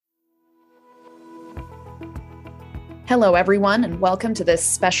Hello, everyone, and welcome to this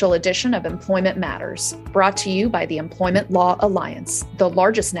special edition of Employment Matters, brought to you by the Employment Law Alliance, the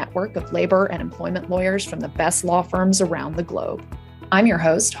largest network of labor and employment lawyers from the best law firms around the globe. I'm your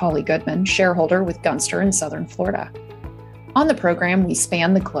host, Holly Goodman, shareholder with Gunster in Southern Florida. On the program, we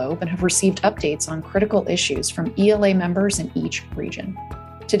span the globe and have received updates on critical issues from ELA members in each region.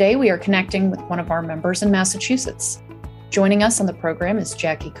 Today, we are connecting with one of our members in Massachusetts. Joining us on the program is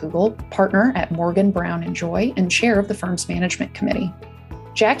Jackie Kugel, partner at Morgan, Brown & Joy and chair of the firm's management committee.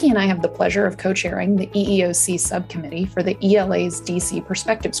 Jackie and I have the pleasure of co-chairing the EEOC subcommittee for the ELA's DC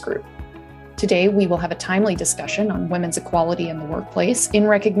Perspectives Group. Today, we will have a timely discussion on women's equality in the workplace in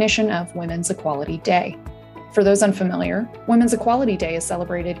recognition of Women's Equality Day. For those unfamiliar, Women's Equality Day is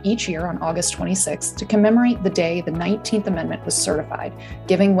celebrated each year on August 26th to commemorate the day the 19th Amendment was certified,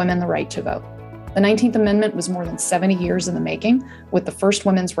 giving women the right to vote. The 19th Amendment was more than 70 years in the making, with the first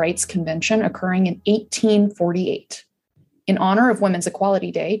Women's Rights Convention occurring in 1848. In honor of Women's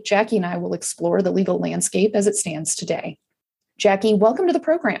Equality Day, Jackie and I will explore the legal landscape as it stands today. Jackie, welcome to the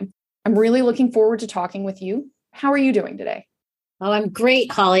program. I'm really looking forward to talking with you. How are you doing today? Oh, I'm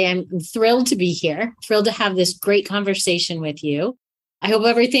great, Holly. I'm thrilled to be here, thrilled to have this great conversation with you. I hope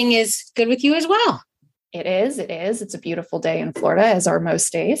everything is good with you as well. It is. It's a beautiful day in Florida, as are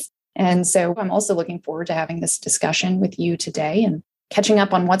most days. And so I'm also looking forward to having this discussion with you today and catching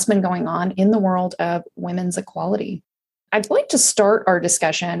up on what's been going on in the world of women's equality. I'd like to start our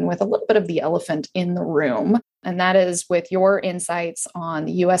discussion with a little bit of the elephant in the room, and that is with your insights on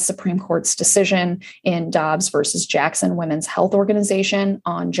the U.S. Supreme Court's decision in Dobbs versus Jackson Women's Health Organization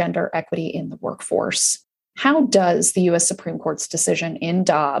on gender equity in the workforce. How does the U.S. Supreme Court's decision in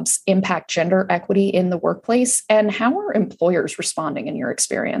Dobbs impact gender equity in the workplace, and how are employers responding in your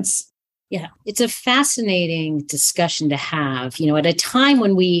experience? Yeah, it's a fascinating discussion to have, at a time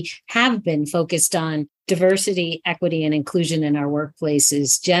when we have been focused on diversity, equity, and inclusion in our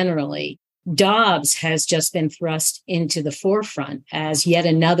workplaces generally. Dobbs has just been thrust into the forefront as yet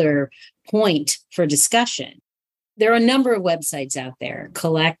another point for discussion. There are a number of websites out there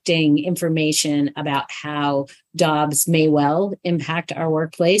collecting information about how Dobbs may well impact our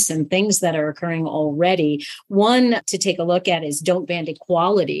workplace and things that are occurring already. One to take a look at is Don't Ban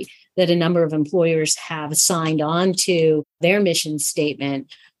Equality, that a number of employers have signed on to their mission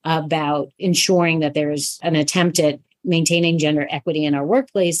statement about ensuring that there's an attempt at maintaining gender equity in our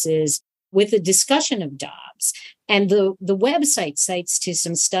workplaces with a discussion of Dobbs. And the website cites to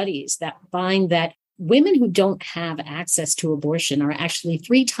some studies that find that women who don't have access to abortion are actually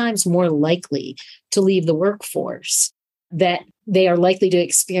 3 times more likely to leave the workforce, that they are likely to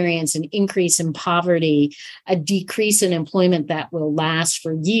experience an increase in poverty, a decrease in employment that will last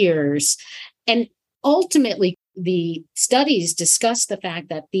for years. And ultimately, the studies discuss the fact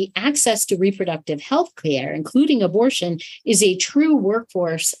that the access to reproductive health care, including abortion, is a true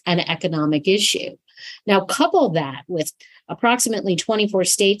workforce and economic issue. Now, couple that with approximately 24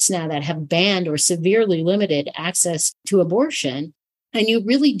 states now that have banned or severely limited access to abortion, and you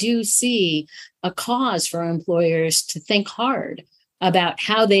really do see a cause for employers to think hard about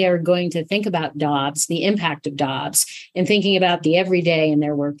how they are going to think about Dobbs, the impact of Dobbs, and thinking about the everyday in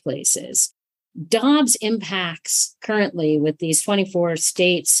their workplaces. Dobbs impacts currently, with these 24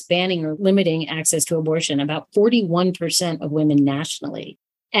 states banning or limiting access to abortion, about 41% of women nationally.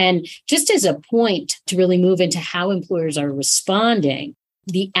 And just as a point to really move into how employers are responding,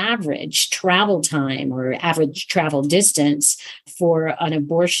 the average travel time or average travel distance for an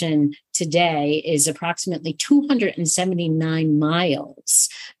abortion today is approximately 279 miles,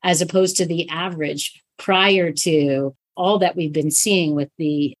 as opposed to the average prior to all that we've been seeing with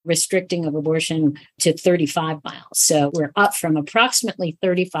the restricting of abortion to 35 miles. So we're up from approximately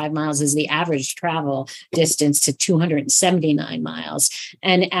 35 miles as the average travel distance to 279 miles.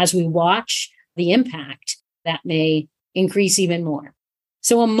 And as we watch the impact, that may increase even more.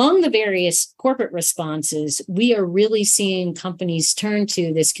 So among the various corporate responses, we are really seeing companies turn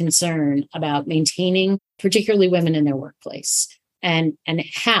to this concern about maintaining particularly women in their workplace. And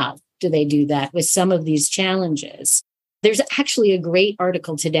how do they do that with some of these challenges? There's actually a great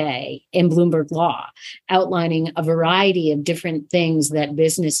article today in Bloomberg Law outlining a variety of different things that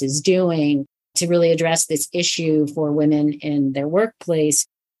business is doing to really address this issue for women in their workplace.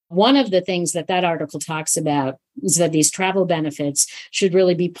 One of the things that article talks about is that these travel benefits should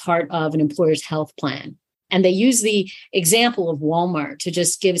really be part of an employer's health plan. And they use the example of Walmart to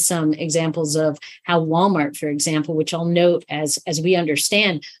just give some examples of how Walmart, for example, which I'll note as we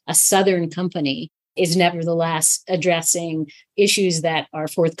understand, a Southern company, is nevertheless addressing issues that are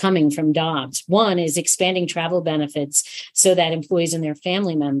forthcoming from Dobbs. One is expanding travel benefits so that employees and their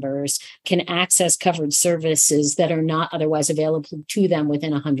family members can access covered services that are not otherwise available to them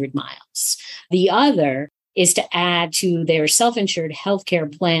within 100 miles. The other is to add to their self-insured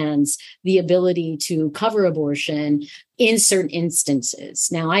healthcare plans the ability to cover abortion in certain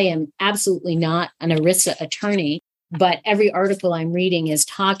instances. Now, I am absolutely not an ERISA attorney, but every article I'm reading is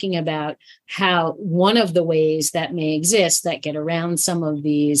talking about how one of the ways that may exist that get around some of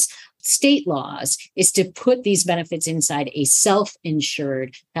these state laws is to put these benefits inside a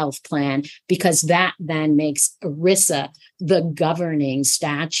self-insured health plan, because that then makes ERISA the governing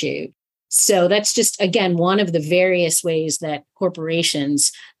statute. So that's just, again, one of the various ways that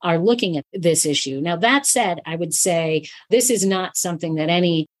corporations are looking at this issue. Now, that said, I would say this is not something that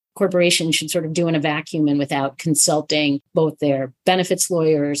any corporation should sort of do in a vacuum and without consulting both their benefits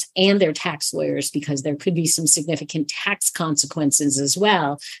lawyers and their tax lawyers, because there could be some significant tax consequences as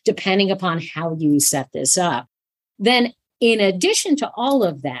well, depending upon how you set this up. Then, in addition to all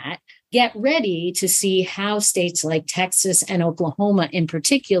of that, get ready to see how states like Texas and Oklahoma in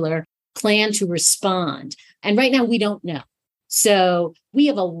particular plan to respond. And right now, we don't know. So we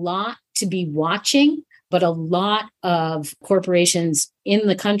have a lot to be watching, but a lot of corporations in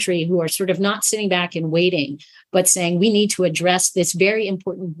the country who are sort of not sitting back and waiting, but saying we need to address this very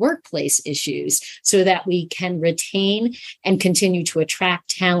important workplace issues so that we can retain and continue to attract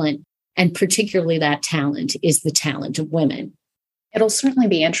talent. And particularly that talent is the talent of women. It'll certainly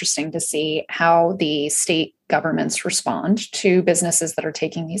be interesting to see how the state governments respond to businesses that are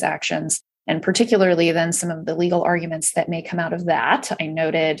taking these actions, and particularly then some of the legal arguments that may come out of that. I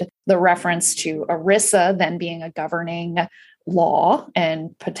noted the reference to ERISA then being a governing law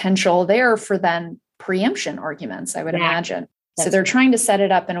and potential there for then preemption arguments, I would imagine. So they're trying to set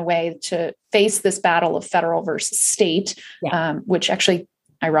it up in a way to face this battle of federal versus state, which actually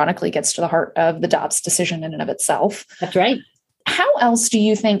ironically gets to the heart of the Dobbs decision in and of itself. That's right. How else do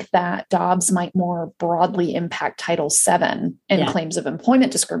you think that Dobbs might more broadly impact Title VII in claims of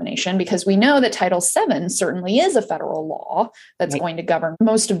employment discrimination? Because we know that Title VII certainly is a federal law that's going to govern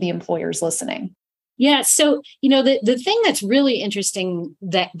most of the employers listening. Yeah. So, the thing that's really interesting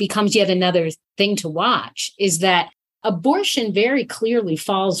that becomes yet another thing to watch is that abortion very clearly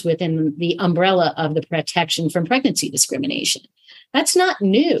falls within the umbrella of the protection from pregnancy discrimination. That's not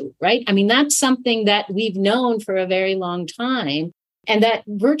new, right? I mean, that's something that we've known for a very long time, and that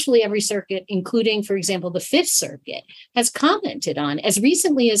virtually every circuit, including, for example, the Fifth Circuit, has commented on as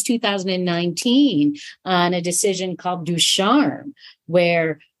recently as 2019 on a decision called Ducharme,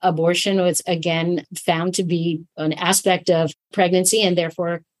 where abortion was again found to be an aspect of pregnancy and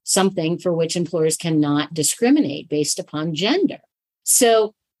therefore something for which employers cannot discriminate based upon gender.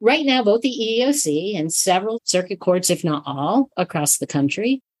 So right now, both the EEOC and several circuit courts, if not all, across the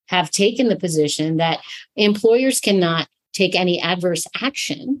country, have taken the position that employers cannot take any adverse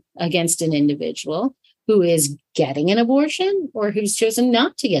action against an individual who is getting an abortion or who's chosen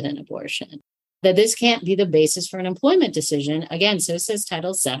not to get an abortion. That this can't be the basis for an employment decision. Again, so says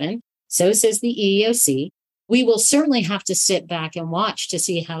Title VII, so says the EEOC. We will certainly have to sit back and watch to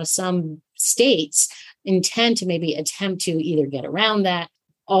see how some states intend to maybe attempt to either get around that,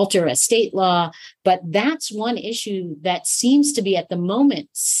 alter a state law. But that's one issue that seems to be at the moment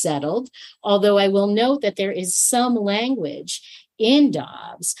settled. Although I will note that there is some language in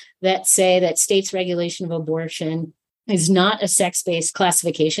Dobbs that say that states' regulation of abortion is not a sex-based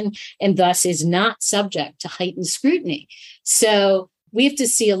classification and thus is not subject to heightened scrutiny. So we have to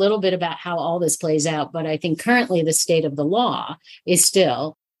see a little bit about how all this plays out. But I think currently the state of the law is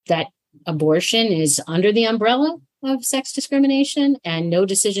still that abortion is under the umbrella of sex discrimination, and no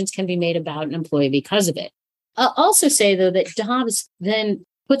decisions can be made about an employee because of it. I'll also say, though, that Dobbs then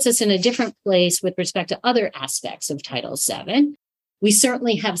puts us in a different place with respect to other aspects of Title VII. We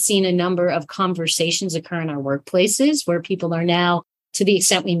certainly have seen a number of conversations occur in our workplaces where people are now, to the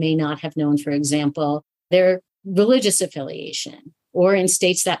extent we may not have known, for example, their religious affiliation, or in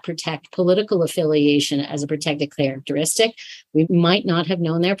states that protect political affiliation as a protected characteristic, we might not have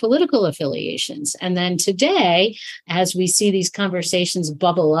known their political affiliations. And then today, as we see these conversations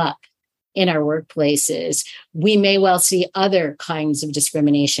bubble up in our workplaces, we may well see other kinds of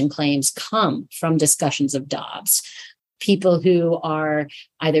discrimination claims come from discussions of Dobbs. People who are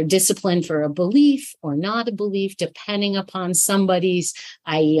either disciplined for a belief or not a belief, depending upon somebody's,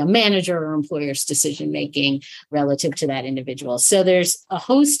 i.e. a manager or employer's decision-making relative to that individual. So there's a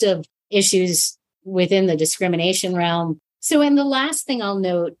host of issues within the discrimination realm. So, and the last thing I'll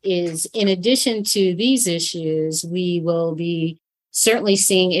note is, in addition to these issues, we will be certainly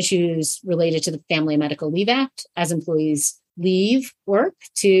seeing issues related to the Family Medical Leave Act as employees leave work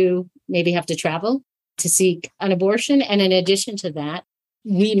to maybe have to travel to seek an abortion. And in addition to that,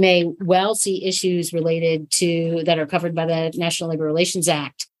 we may well see issues related to that are covered by the National Labor Relations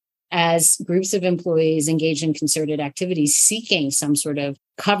Act as groups of employees engage in concerted activities seeking some sort of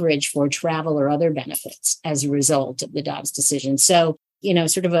coverage for travel or other benefits as a result of the Dobbs decision. So,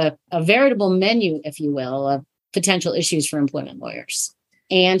 sort of a veritable menu, if you will, of potential issues for employment lawyers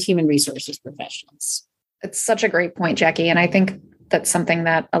and human resources professionals. It's such a great point, Jackie. And I think that's something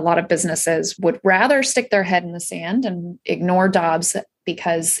that a lot of businesses would rather stick their head in the sand and ignore Dobbs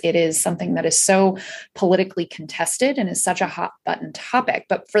because it is something that is so politically contested and is such a hot button topic.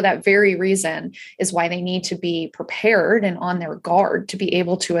 But for that very reason is why they need to be prepared and on their guard to be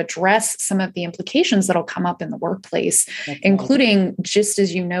able to address some of the implications that'll come up in the workplace, including, just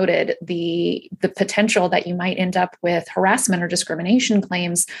as you noted, the potential that you might end up with harassment or discrimination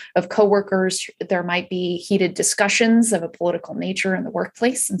claims of coworkers. There might be heated discussions of a political nature in the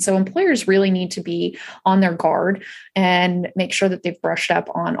workplace. And so employers really need to be on their guard and make sure that they've brushed up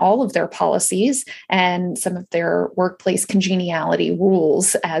on all of their policies and some of their workplace congeniality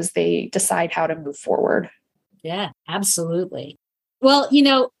rules as they decide how to move forward. Yeah, absolutely. Well,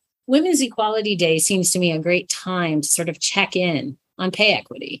 Women's Equality Day seems to me a great time to sort of check in on pay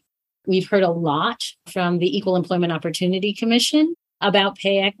equity. We've heard a lot from the Equal Employment Opportunity Commission about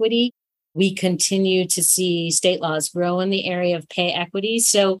pay equity. We continue to see state laws grow in the area of pay equity.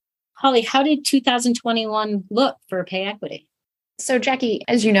 So, Holly, how did 2021 look for pay equity? So, Jackie,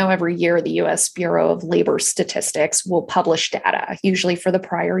 as you know, every year, the U.S. Bureau of Labor Statistics will publish data, usually for the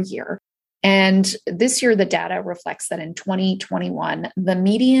prior year. And this year, the data reflects that in 2021, the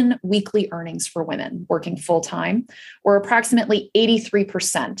median weekly earnings for women working full-time were approximately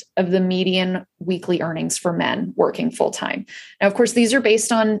 83% of the median weekly earnings for men working full-time. Now, of course, these are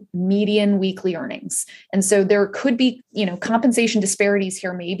based on median weekly earnings. And so there could be, compensation disparities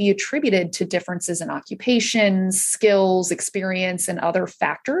here may be attributed to differences in occupation, skills, experience, and other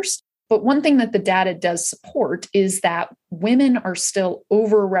factors. But one thing that the data does support is that women are still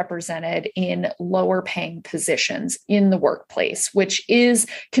overrepresented in lower paying positions in the workplace, which is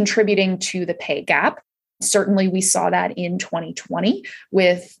contributing to the pay gap. Certainly, we saw that in 2020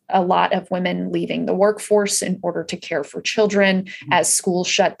 with a lot of women leaving the workforce in order to care for children as schools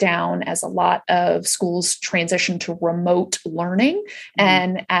shut down, as a lot of schools transitioned to remote learning,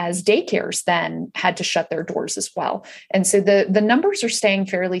 and as daycares then had to shut their doors as well. And so the numbers are staying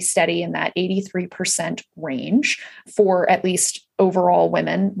fairly steady in that 83% range for at least overall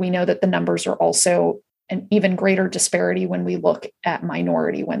women. We know that the numbers are also an even greater disparity when we look at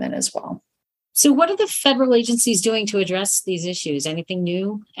minority women as well. So what are the federal agencies doing to address these issues? Anything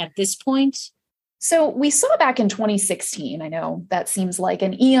new at this point? So we saw back in 2016, I know that seems like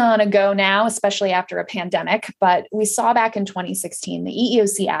an eon ago now, especially after a pandemic, but we saw back in 2016, the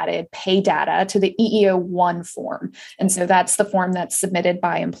EEOC added pay data to the EEO-1 form. And so that's the form that's submitted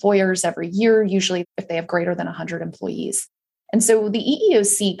by employers every year, usually if they have greater than 100 employees. And so the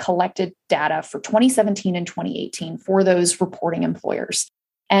EEOC collected data for 2017 and 2018 for those reporting employers.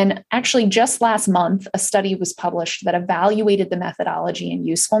 And actually, just last month, a study was published that evaluated the methodology and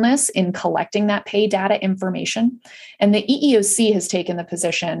usefulness in collecting that pay data information. And the EEOC has taken the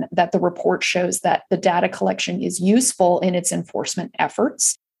position that the report shows that the data collection is useful in its enforcement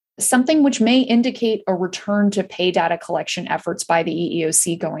efforts, something which may indicate a return to pay data collection efforts by the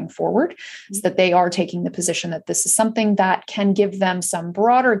EEOC going forward, is that they are taking the position that this is something that can give them some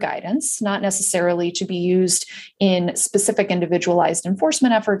broader guidance, not necessarily to be used in specific individualized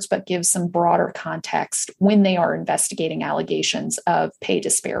enforcement efforts, but give some broader context when they are investigating allegations of pay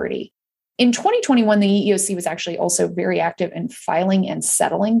disparity. In 2021, the EEOC was actually also very active in filing and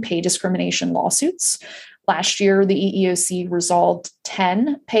settling pay discrimination lawsuits. Last year, the EEOC resolved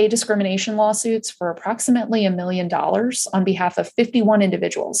 10 pay discrimination lawsuits for approximately $1 million on behalf of 51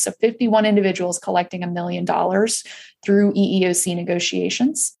 individuals. So 51 individuals collecting $1 million through EEOC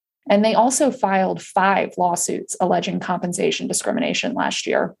negotiations. And they also filed 5 lawsuits alleging compensation discrimination last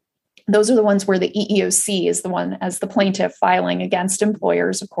year. Those are the ones where the EEOC is the one as the plaintiff filing against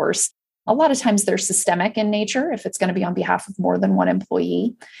employers, of course. A lot of times they're systemic in nature if it's going to be on behalf of more than one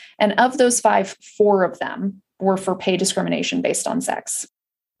employee. And of those 5, 4 of them were for pay discrimination based on sex.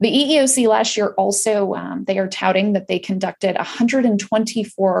 The EEOC last year also, they are touting that they conducted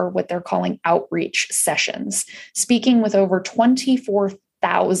 124 what they're calling outreach sessions, speaking with over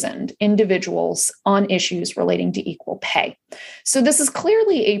 24,000 individuals on issues relating to equal pay. So this is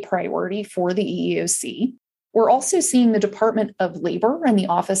clearly a priority for the EEOC. We're also seeing the Department of Labor and the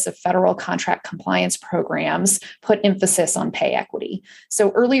Office of Federal Contract Compliance Programs put emphasis on pay equity.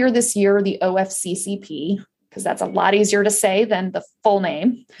 So earlier this year, the OFCCP, because that's a lot easier to say than the full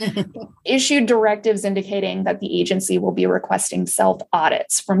name, issued directives indicating that the agency will be requesting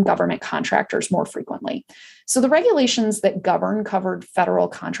self-audits from government contractors more frequently. So the regulations that govern covered federal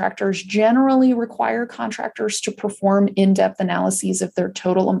contractors generally require contractors to perform in-depth analyses of their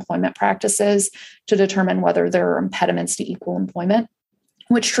total employment practices to determine whether there are impediments to equal employment,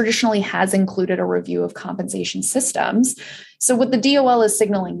 which traditionally has included a review of compensation systems. So what the DOL is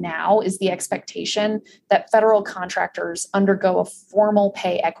signaling now is the expectation that federal contractors undergo a formal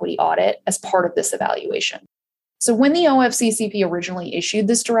pay equity audit as part of this evaluation. So when the OFCCP originally issued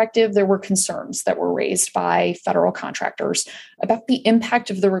this directive, there were concerns that were raised by federal contractors about the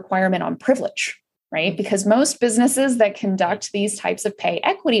impact of the requirement on privilege, right? Because most businesses that conduct these types of pay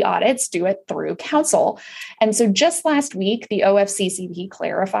equity audits do it through counsel. And so just last week, the OFCCP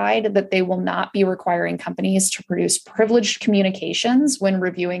clarified that they will not be requiring companies to produce privileged communications when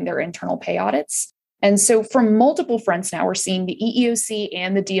reviewing their internal pay audits. And so from multiple fronts now, we're seeing the EEOC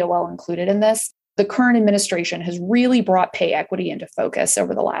and the DOL included in this. The current administration has really brought pay equity into focus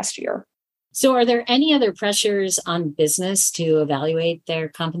over the last year. So are there any other pressures on business to evaluate their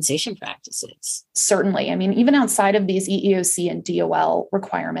compensation practices? Certainly. I mean, even outside of these EEOC and DOL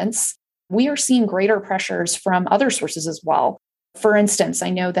requirements, we are seeing greater pressures from other sources as well. For instance, I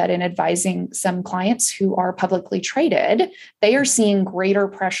know that in advising some clients who are publicly traded, they are seeing greater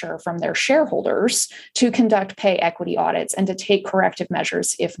pressure from their shareholders to conduct pay equity audits and to take corrective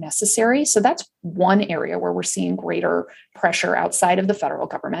measures if necessary. So that's one area where we're seeing greater pressure outside of the federal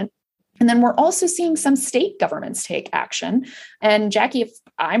government. And then we're also seeing some state governments take action. And Jackie, if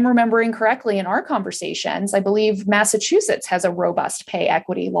I'm remembering correctly in our conversations, I believe Massachusetts has a robust pay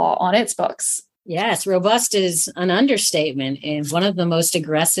equity law on its books. Yes, robust is an understatement, and one of the most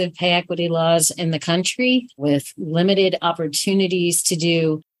aggressive pay equity laws in the country, with limited opportunities to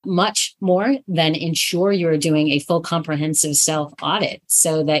do much more than ensure you're doing a full comprehensive self-audit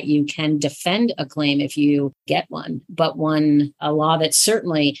so that you can defend a claim if you get one, but a law that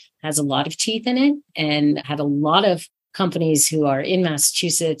certainly has a lot of teeth in it and had a lot of companies who are in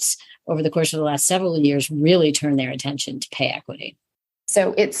Massachusetts over the course of the last several years really turn their attention to pay equity.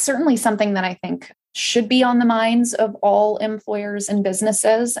 So it's certainly something that I think should be on the minds of all employers and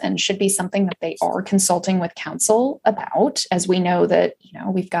businesses and should be something that they are consulting with counsel about, as we know that,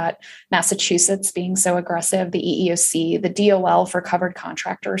 we've got Massachusetts being so aggressive, the EEOC, the DOL for covered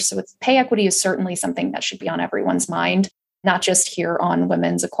contractors. So pay equity is certainly something that should be on everyone's mind, not just here on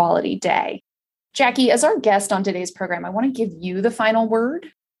Women's Equality Day. Jackie, as our guest on today's program, I want to give you the final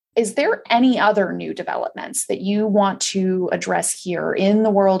word. Is there any other new developments that you want to address here in the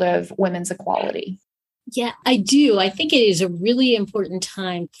world of women's equality? Yeah, I do. I think it is a really important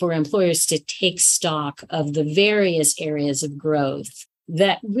time for employers to take stock of the various areas of growth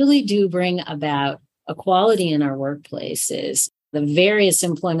that really do bring about equality in our workplaces, the various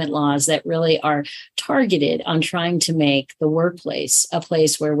employment laws that really are targeted on trying to make the workplace a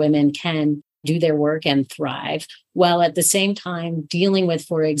place where women can do their work and thrive, while at the same time dealing with,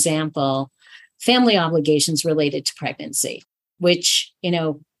 for example, family obligations related to pregnancy, which,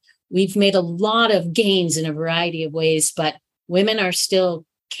 we've made a lot of gains in a variety of ways, but women are still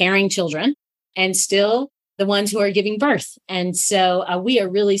carrying children and still the ones who are giving birth. And so we are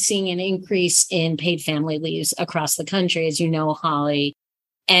really seeing an increase in paid family leaves across the country, as you know, Holly.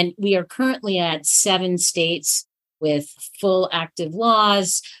 And we are currently at 7 states with full active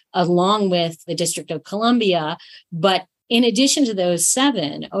laws, along with the District of Columbia. But in addition to those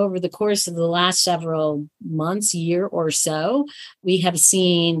 7, over the course of the last several months, year or so, we have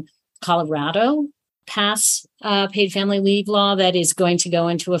seen Colorado pass a paid family leave law that is going to go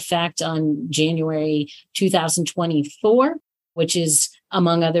into effect on January 2024, which is,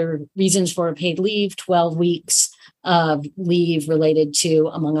 among other reasons for a paid leave, 12 weeks of leave related to,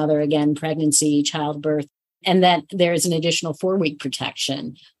 among other, again, pregnancy, childbirth, and that there is an additional 4-week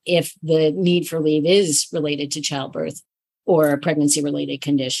protection if the need for leave is related to childbirth or pregnancy-related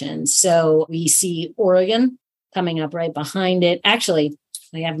conditions. So we see Oregon coming up right behind it. Actually,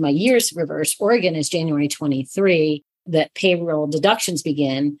 I have my years reversed. Oregon is January 23, that payroll deductions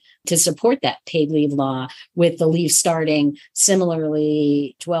begin to support that paid leave law, with the leave starting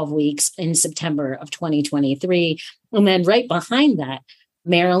similarly 12 weeks in September of 2023. And then right behind that,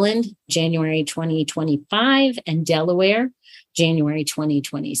 Maryland, January 2025, and Delaware, January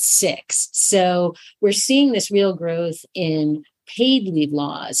 2026. So we're seeing this real growth in paid leave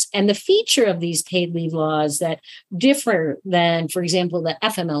laws. And the feature of these paid leave laws that differ than, for example, the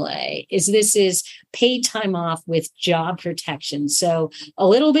FMLA is this is paid time off with job protection. So a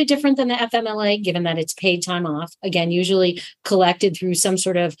little bit different than the FMLA, given that it's paid time off, again, usually collected through some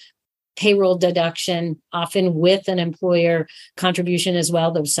sort of payroll deduction, often with an employer contribution as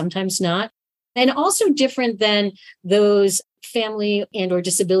well, though sometimes not. And also different than those family and or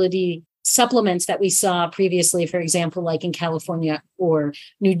disability supplements that we saw previously, for example, like in California or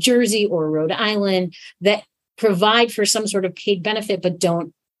New Jersey or Rhode Island, that provide for some sort of paid benefit, but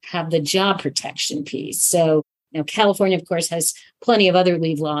don't have the job protection piece. So, California, of course, has plenty of other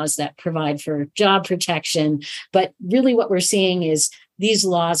leave laws that provide for job protection. But really what we're seeing is these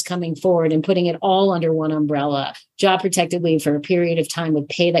laws coming forward and putting it all under one umbrella, job protected leave for a period of time with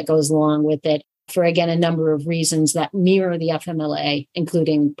pay that goes along with it, for, again, a number of reasons that mirror the FMLA,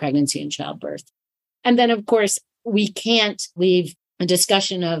 including pregnancy and childbirth. And then, of course, we can't leave a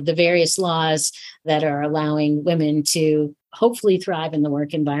discussion of the various laws that are allowing women to hopefully thrive in the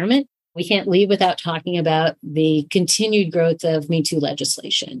work environment. We can't leave without talking about the continued growth of Me Too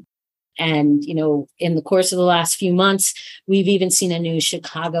legislation. And, in the course of the last few months, we've even seen a new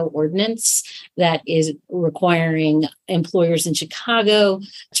Chicago ordinance that is requiring employers in Chicago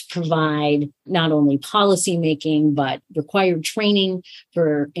to provide not only policymaking, but required training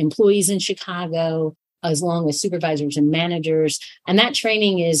for employees in Chicago, as long as supervisors and managers. And that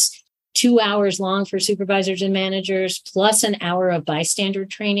training is 2 hours long for supervisors and managers, plus an hour of bystander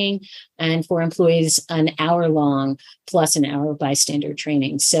training, and for employees, an hour long, plus an hour of bystander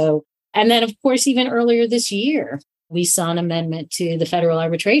training. And then, of course, even earlier this year, we saw an amendment to the Federal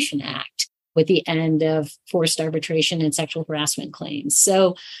Arbitration Act with the end of forced arbitration and sexual harassment claims.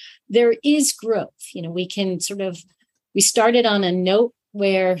 So there is growth. We started on a note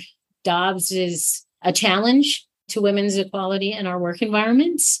where Dobbs is a challenge to women's equality in our work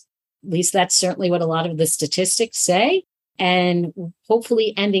environments. At least that's certainly what a lot of the statistics say. And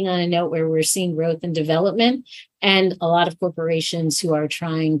hopefully ending on a note where we're seeing growth and development and a lot of corporations who are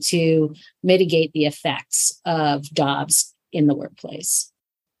trying to mitigate the effects of Dobbs in the workplace.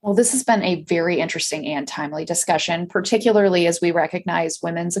 Well, this has been a very interesting and timely discussion, particularly as we recognize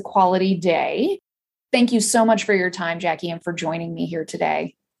Women's Equality Day. Thank you so much for your time, Jackie, and for joining me here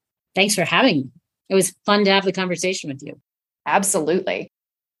today. Thanks for having me. It was fun to have the conversation with you. Absolutely.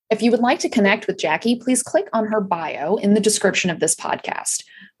 If you would like to connect with Jackie, please click on her bio in the description of this podcast.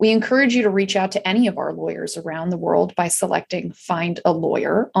 We encourage you to reach out to any of our lawyers around the world by selecting Find a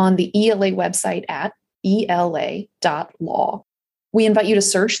Lawyer on the ELA website at ela.law. We invite you to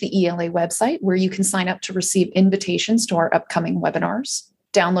search the ELA website, where you can sign up to receive invitations to our upcoming webinars,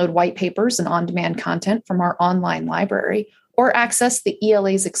 download white papers and on-demand content from our online library, or access the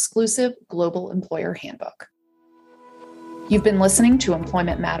ELA's exclusive Global Employer Handbook. You've been listening to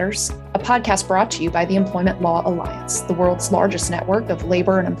Employment Matters, a podcast brought to you by the Employment Law Alliance, the world's largest network of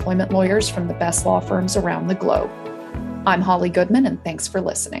labor and employment lawyers from the best law firms around the globe. I'm Holly Goodman, and thanks for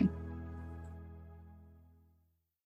listening.